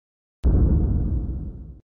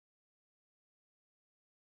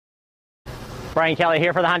Brian Kelly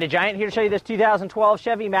here for the Honda Giant, here to show you this 2012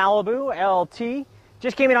 Chevy Malibu LT.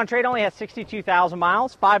 Just came in on trade, only has 62,000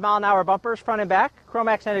 miles, 5-mile-an-hour bumpers, front and back, chrome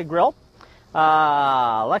accented grille,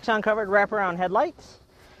 Lexan covered wraparound headlights,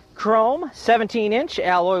 chrome 17-inch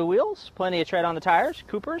alloy wheels, plenty of tread on the tires,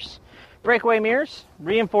 Coopers, breakaway mirrors,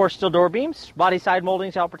 reinforced steel door beams, body side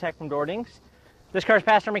moldings to help protect from door dings. This car's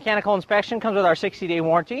passed our mechanical inspection, comes with our 60-day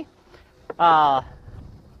warranty. Lexan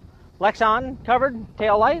covered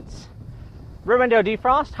tail lights, rear window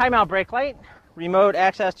defrost, high mount brake light, remote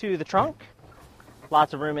access to the trunk,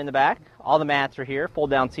 lots of room in the back. All the mats are here,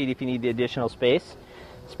 fold down seat if you need the additional space.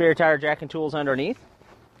 Spare tire jack and tools underneath.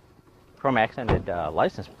 Chrome accented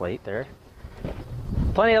license plate there.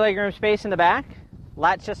 Plenty of legroom space in the back.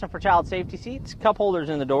 Latch system for child safety seats, cup holders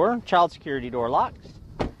in the door, child security door locks.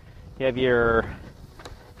 You have your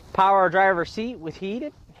power driver seat with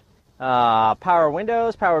heated, power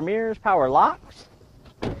windows, power mirrors, power locks.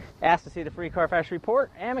 Ask to see the free CARFAX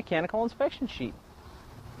report and mechanical inspection sheet.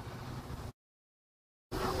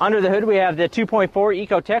 Under the hood we have the 2.4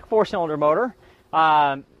 Ecotec 4-cylinder motor,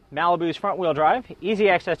 Malibu's front-wheel drive, easy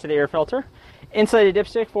access to the air filter, insulated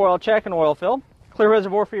dipstick for oil check and oil fill, clear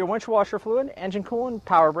reservoir for your windshield washer fluid, engine coolant,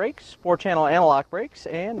 power brakes, 4-channel analog brakes,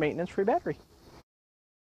 and maintenance-free battery.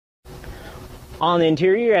 On the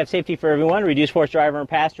interior, you have safety for everyone, reduced force driver and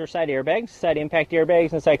passenger side airbags, side impact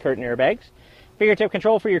airbags, and side curtain airbags. Fingertip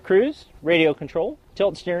control for your cruise, radio control,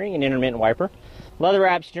 tilt steering, and intermittent wiper.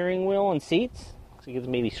 Leather-wrapped steering wheel and seats, so it's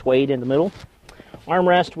maybe swayed in the middle.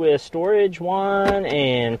 Armrest with storage 1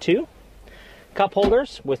 and 2. Cup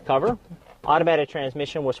holders with cover. Automatic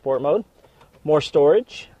transmission with sport mode. More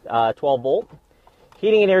storage, 12-volt.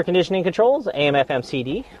 Heating and air conditioning controls, AM/FM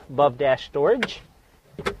CD. Above dash storage.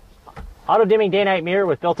 Auto-dimming day-night mirror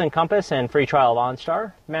with built-in compass and free trial of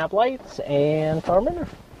OnStar. Map lights and power mirror.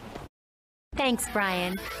 Thanks,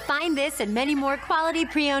 Brian. Find this and many more quality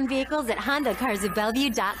pre-owned vehicles at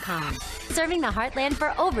HondaCarsOfBellevue.com. Serving the heartland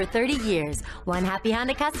for over 30 years, one happy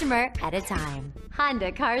Honda customer at a time.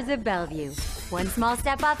 Honda Cars of Bellevue. One small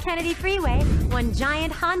step off Kennedy Freeway, one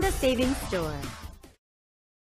giant Honda savings store.